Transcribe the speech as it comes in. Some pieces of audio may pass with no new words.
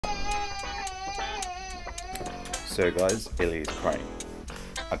So guys, Ellie's crying.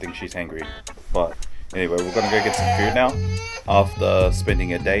 I think she's hangry. But anyway, we're gonna go get some food now after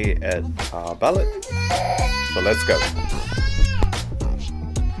spending a day at Ballot. So let's go.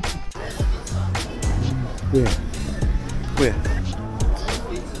 Where?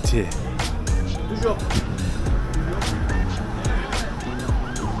 Here.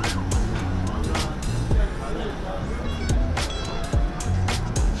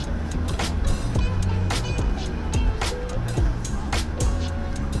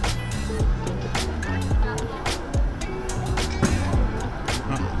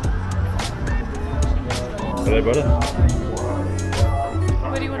 Hello, brother.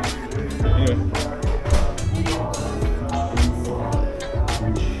 What do you want? Anyway.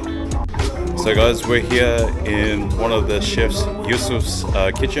 So guys, we're here in one of the chef's Yusuf's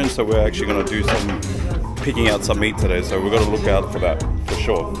kitchen. So we're actually going to do some picking out some meat today. So we're going to look out for that for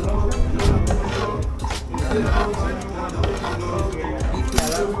sure.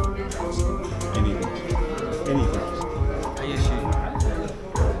 Anything.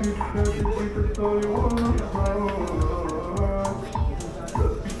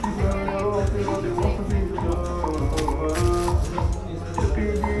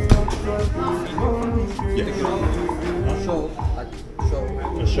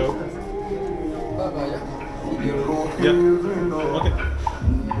 A show? Yeah. Okay.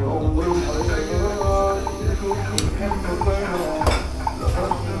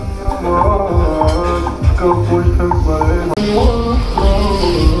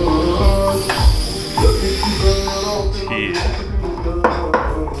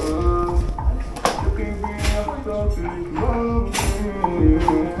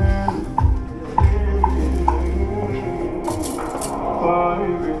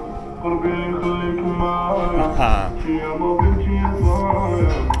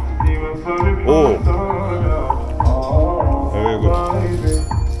 Oh, very good.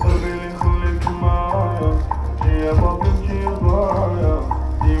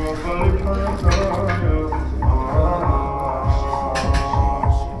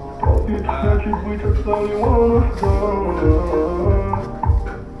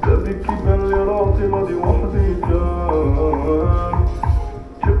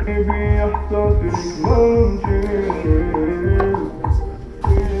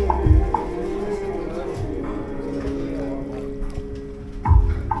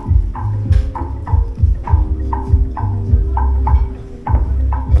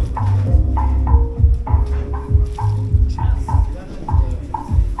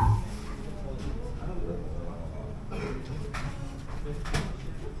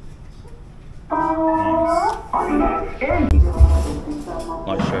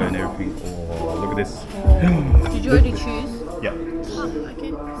 Nice show and everything. Oh, look at this. Did you already choose? Yeah. Oh,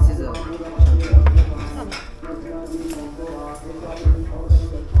 okay. Wow.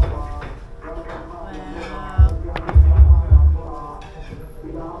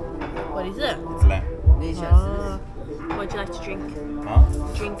 What is it? It's lamb. Oh. What would you like to drink? Huh?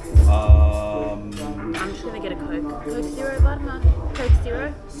 Drink. I'm just gonna get a Coke. Coke Zero var mı? Coke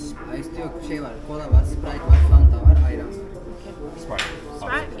Zero? Ice yok, şey var, kola var, Sprite var, Fanta var, ayran var. Sprite.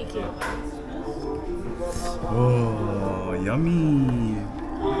 Sprite? İki. Oh, yummy.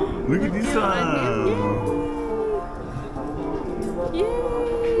 Look at this one. Yay!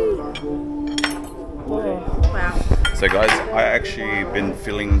 Oh, wow. So guys, I actually been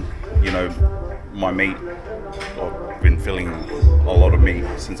feeling, you know, my meat. I've been feeling a lot of meat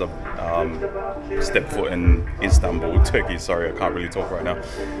since I've stepped foot in Istanbul, Turkey. Sorry, I can't really talk right now.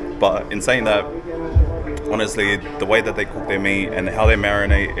 But in saying that, honestly, the way that they cook their meat and how they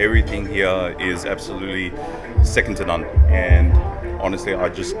marinate, everything here is absolutely second to none. And honestly, I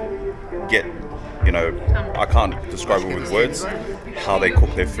just get, you know, I can't describe it with words. How they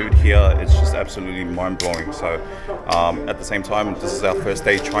cook their food here, it's just absolutely mind-blowing. So at the same time, this is our first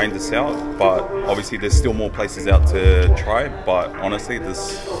day trying this out, but obviously there's still more places out to try. But honestly,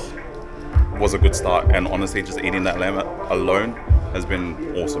 this was a good start, and honestly just eating that lamb alone has been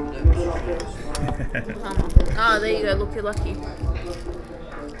awesome. Oh, there you go, look, you're lucky.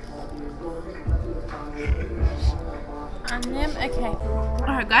 And then, okay.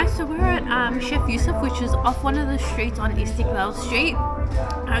 Alright guys, so we're at Chef Yusuf, which is off one of the streets on Istiklal Street.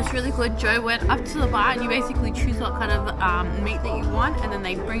 It's really good. Joe went up to the bar and you basically choose what kind of meat that you want, and then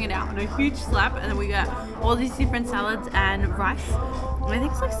they bring it out on a huge slab, and then we get all these different salads and rice. I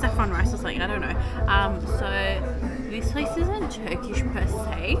think it's like saffron rice or something, I don't know. So this place isn't Turkish per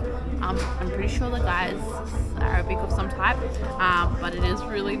se. I'm pretty sure the guy's Arabic of some type, but it is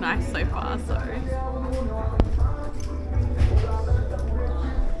really nice so far. So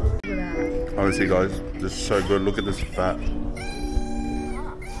Honestly, guys, this is so good. Look at this fat.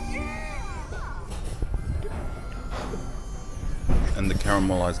 And the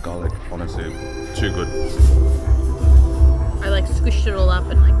caramelized garlic, honestly, too good. I like squished it all up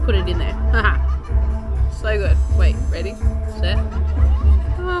and like put it in there. Haha. So good. Wait, ready? Set.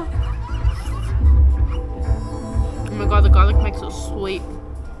 Oh. Oh my god, the garlic makes it sweet.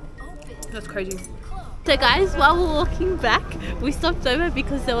 That's crazy. So guys, while we're walking back, we stopped over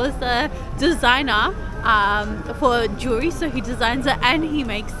because there was a designer for jewelry. So he designs it and he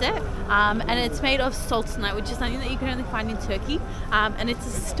makes it. And it's made of sultanite, which is something that you can only find in Turkey. And it's a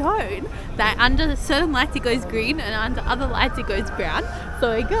stone that under certain lights it goes green and under other lights it goes brown.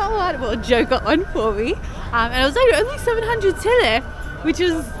 So I got one, well Joe got one for me. And it was like only 700 tele, which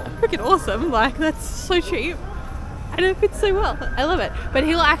is freaking awesome. Like that's so cheap. And it fits so well. I love it. But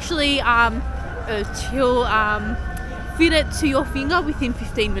he'll actually fit it to your finger within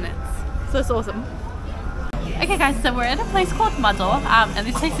 15 minutes. So it's awesome. Okay guys, so we're at a place called Mador, and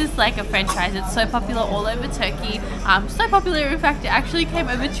this place is like a franchise. It's so popular all over Turkey. So popular, in fact, it actually came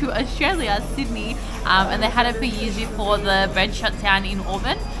over to Australia, Sydney, and they had it for years before the bread shut down in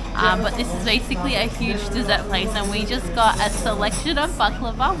Auburn. But this is basically a huge dessert place, and we just got a selection of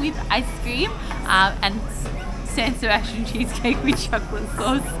baklava with ice cream and San Sebastian cheesecake with chocolate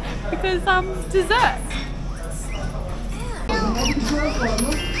sauce because dessert.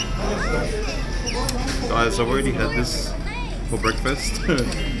 Guys, I've already had this for breakfast,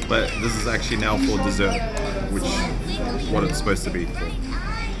 but this is actually now for dessert, which is what it's supposed to be for.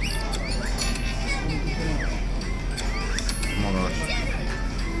 Oh my gosh.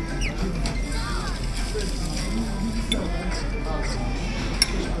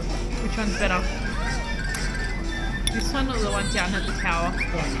 Which one's better? This one or the one down at the tower?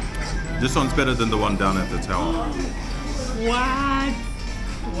 This one's better than the one down at the tower. What?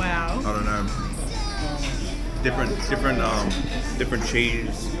 Wow. I don't know. Different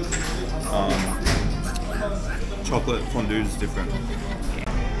cheese. Chocolate fondue is different.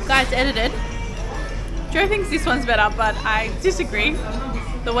 Guys, edited. Joe thinks this one's better, but I disagree.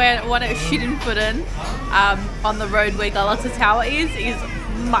 The way what it shittenfooten on the road where Galata Tower is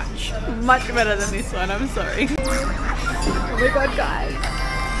much better than this one. I'm sorry. Oh my god, guys.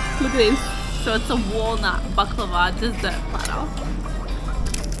 Look at this. So it's a walnut baklava dessert platter.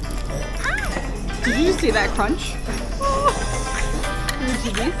 Did you see that crunch? Let me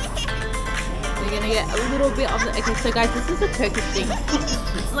do this. You're gonna get a little bit of the. Okay, so guys, this is a Turkish thing.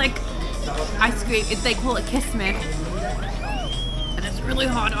 It's like ice cream. They call it kesme, and it's really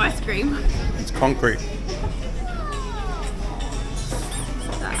hard ice cream. It's concrete.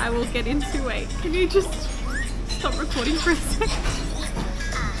 That I will get into. Wait, can you just stop recording for a second?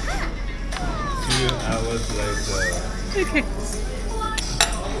 2 hours later. Okay.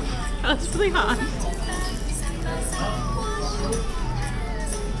 That's really hard.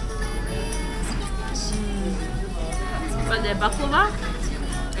 But the baklava,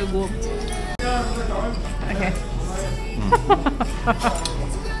 it will. Okay.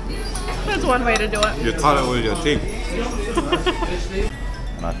 That's one way to do it. You cut it with your teeth.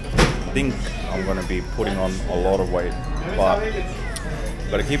 And I think I'm gonna be putting on a lot of weight, but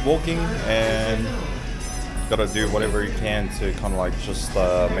gotta keep walking and gotta do whatever you can to kind of like just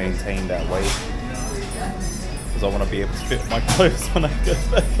maintain that weight, because I want to be able to fit my clothes when I get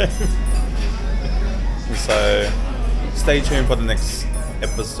back. So stay tuned for the next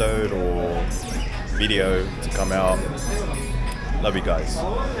episode or video to come out. Love you guys.